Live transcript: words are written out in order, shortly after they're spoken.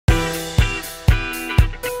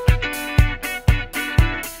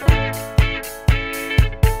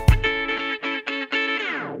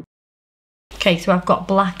Okay, so I've got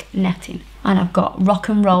black netting and I've got Rock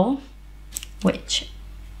and Roll, which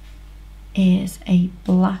is a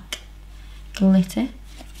black glitter.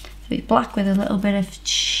 So it's black with a little bit of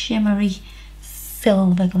shimmery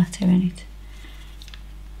silver glitter in it.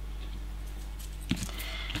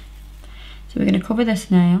 So we're going to cover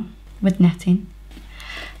this nail with netting.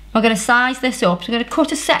 We're going to size this up. So we're going to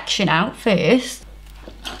cut a section out first.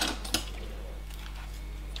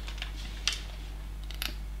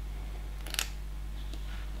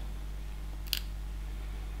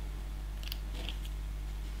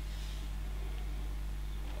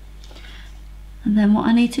 And then what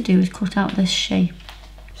I need to do is cut out this shape.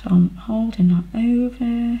 So I'm holding that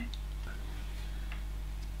over.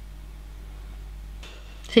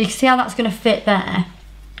 So you can see how that's going to fit there.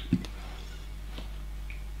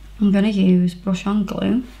 I'm going to use brush on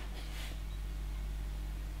glue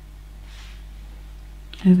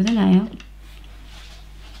over the nail.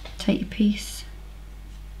 Take your piece.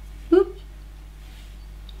 Whoop.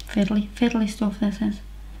 Fiddly stuff this is.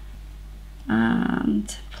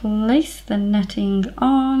 And place the netting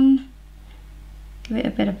on. Give it a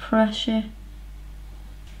bit of pressure.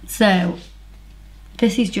 So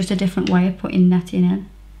this is just a different way of putting netting in.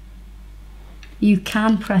 You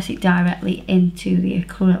can press it directly into the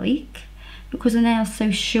acrylic because the nail's so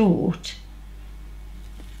short.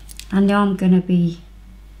 I know I'm going to be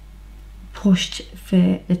pushed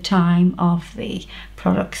for the time of the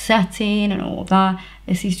product setting and all that.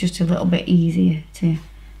 This is just a little bit easier to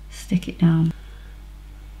stick it down.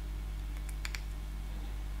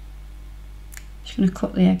 Just going to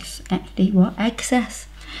cut the excess.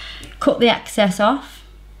 Cut the excess off.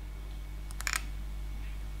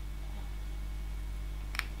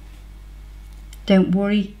 Don't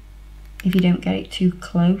worry if you don't get it too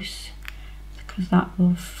close, because that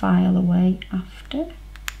will file away after.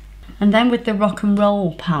 And then with the Rock and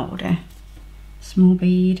Roll powder, small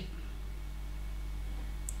bead,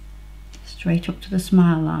 straight up to the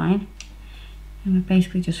smile line. And we're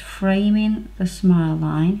basically just framing the smile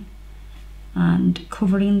line and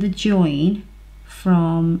covering the join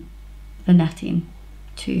from the netting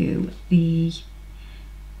to the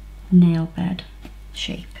nail bed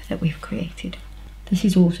shape that we've created. This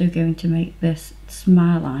is also going to make this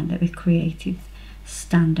smile line that we've created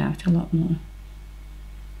stand out a lot more.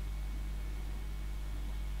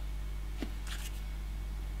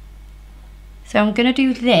 So I'm going to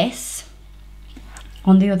do this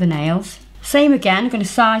on the other nails. Same again, I'm going to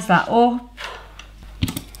size that up.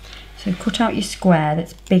 So cut out your square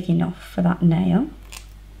that's big enough for that nail.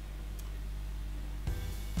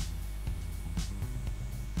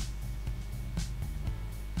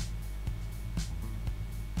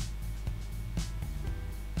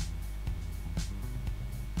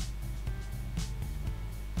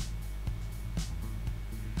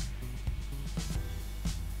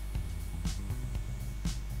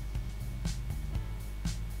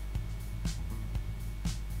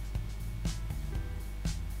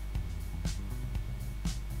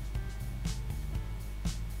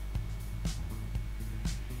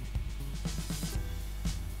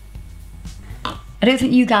 I don't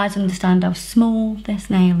think you guys understand how small this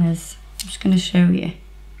nail is. I'm just going to show you.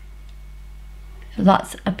 So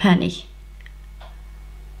that's a penny.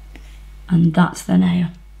 And that's the nail.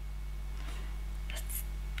 It's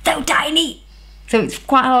so tiny. So it's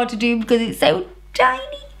quite hard to do because it's so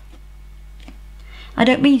tiny. I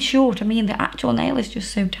don't mean short, I mean the actual nail is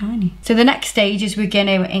just so tiny. So the next stage is we're going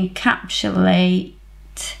to encapsulate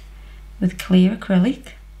with clear acrylic.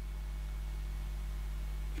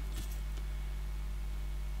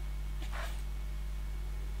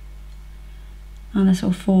 And this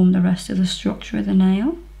will form the rest of the structure of the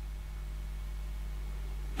nail.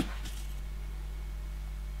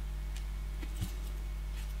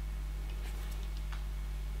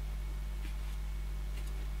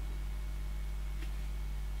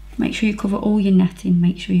 Make sure you cover all your netting,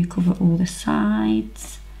 make sure you cover all the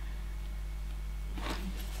sides.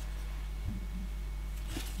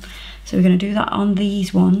 So we're going to do that on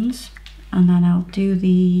these ones, and then I'll do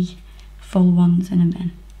the full ones in a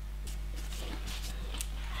minute.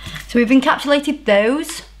 So we've encapsulated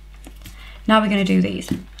those. Now we're going to do these.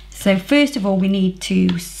 So first of all, we need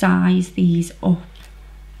to size these up.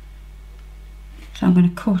 So I'm going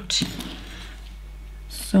to cut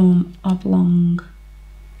some oblong,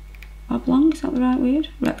 is that the right word?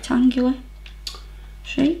 Rectangular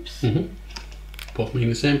shapes. Both mean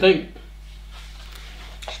the same thing.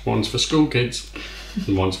 One's for school kids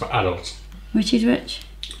and one's for adults. Which is which?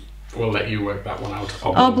 We'll let you work that one out.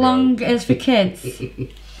 Oblong is for kids.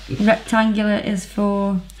 Rectangular is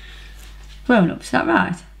for grown-ups, is that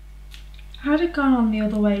right? I'd have gone on the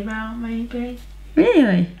other way round, maybe.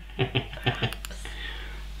 Really?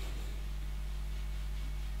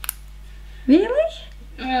 Really?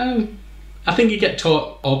 I think you get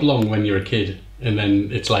taught oblong when you're a kid, and then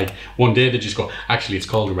it's like one day they just go, actually it's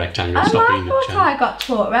called a rectangle. I Stop being a thought channel. I got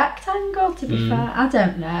taught rectangle, to be fair. I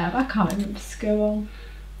don't know, I can't remember school.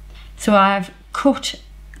 So I've cut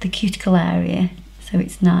the cuticle area so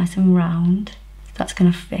it's nice and round. That's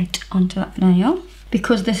going to fit onto that nail.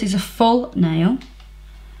 Because this is a full nail,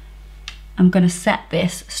 I'm going to set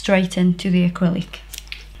this straight into the acrylic.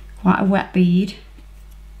 Quite a wet bead.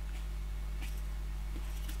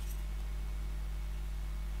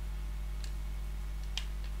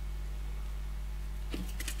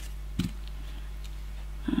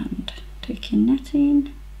 And take your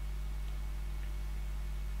netting,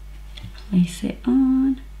 place it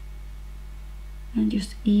on, and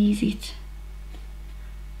just ease it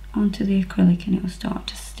onto the acrylic and it will start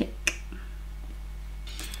to stick.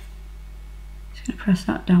 Just going to press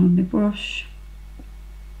that down with my brush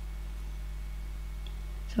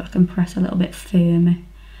so I can press a little bit firmer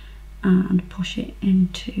and push it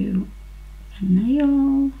into the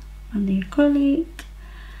nail and the acrylic.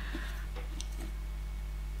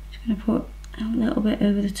 Just going to put a little bit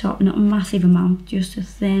over the top, not a massive amount, just a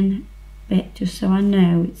thin bit, just so I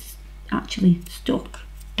know it's actually stuck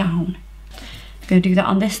down. I'm going to do that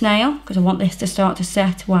on this nail because I want this to start to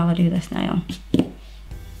set while I do this nail.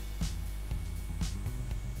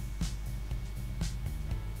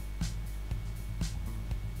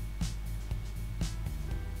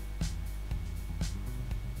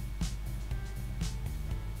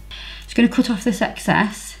 Just going to cut off this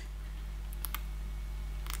excess.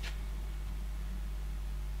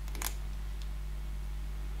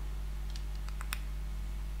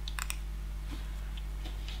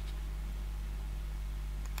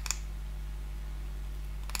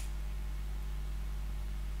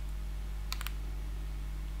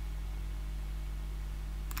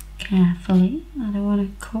 Carefully, I don't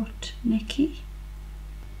want to cut Nicky.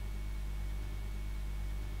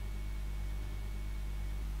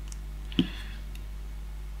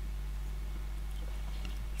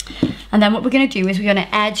 And then what we're going to do is we're going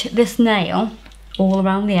to edge this nail all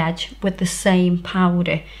around the edge with the same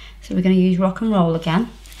powder. So we're going to use Rock and Roll again,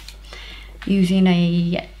 using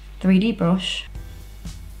a 3D brush.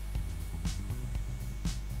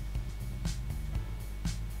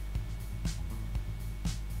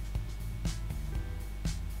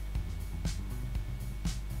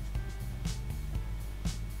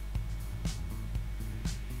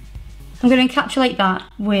 I'm going to encapsulate that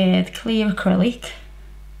with clear acrylic.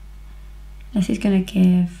 This is going to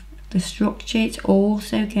give the structure. It's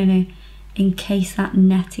also going to encase that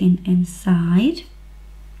netting inside.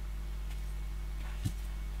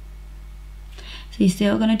 So you're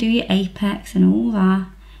still going to do your apex and all that.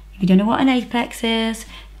 If you don't know what an apex is,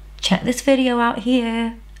 check this video out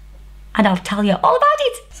here and I'll tell you all about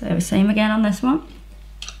it. So same again on this one.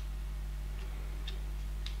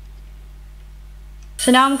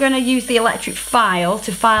 So now I'm going to use the electric file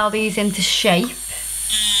to file these into shape.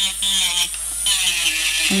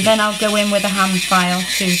 And then I'll go in with a hand file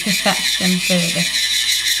to perfect them further.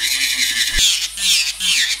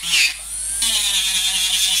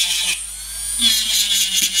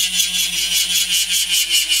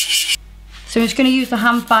 So I'm just going to use the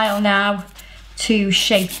hand file now to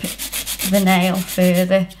shape the nail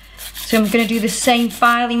further. So I'm going to do the same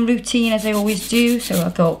filing routine as I always do. So I'll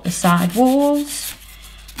go up the side walls,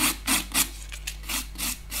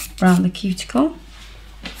 around the cuticle,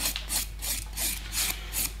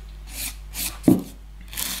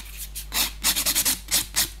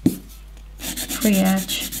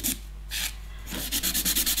 pre-edge,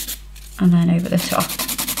 and then over the top.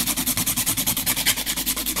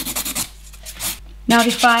 Now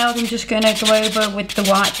they're filed, I'm just going to go over with the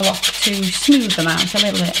white block to smooth them out a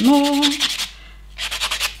little bit more. I'm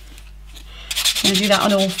going to do that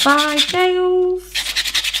on all 5 nails.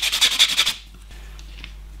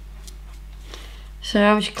 So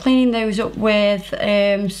I'm just cleaning those up with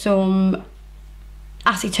some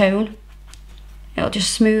acetone. It'll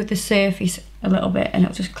just smooth the surface a little bit and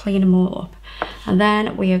it'll just clean them all up. And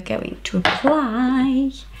then we are going to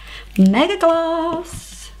apply Mega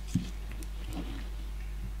Gloss.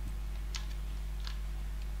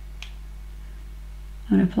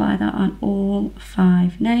 I'm going to apply that on all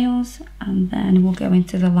 5 nails and then we'll go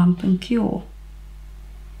into the lamp and cure.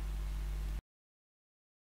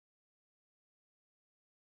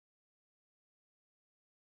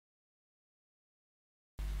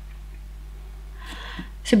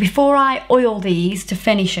 So before I oil these to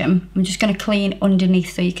finish them, I'm just going to clean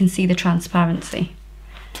underneath so you can see the transparency.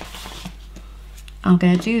 I'm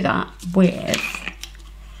going to do that with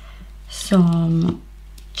some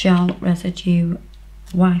gel residue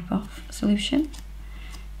wipe off solution.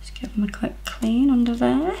 Just give them a quick clean under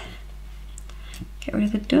there. Get rid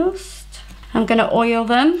of the dust. I'm going to oil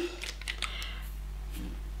them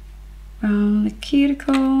around the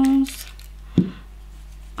cuticles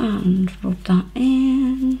and rub that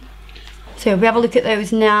in. So if we have a look at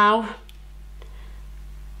those now,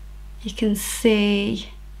 you can see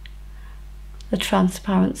the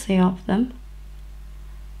transparency of them.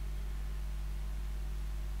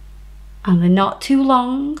 And they're not too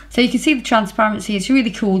long. So you can see the transparency. It's a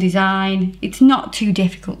really cool design. It's not too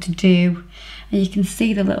difficult to do. And you can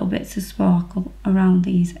see the little bits of sparkle around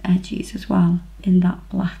these edges as well in that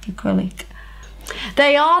black acrylic.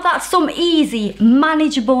 That's some easy,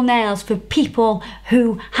 manageable nails for people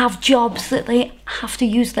who have jobs that they have to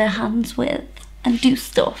use their hands with and do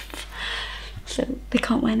stuff. So they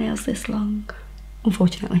can't wear nails this long,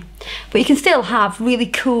 unfortunately. But you can still have really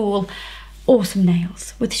cool, awesome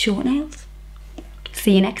nails with short nails.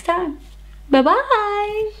 See you next time. Bye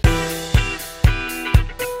bye.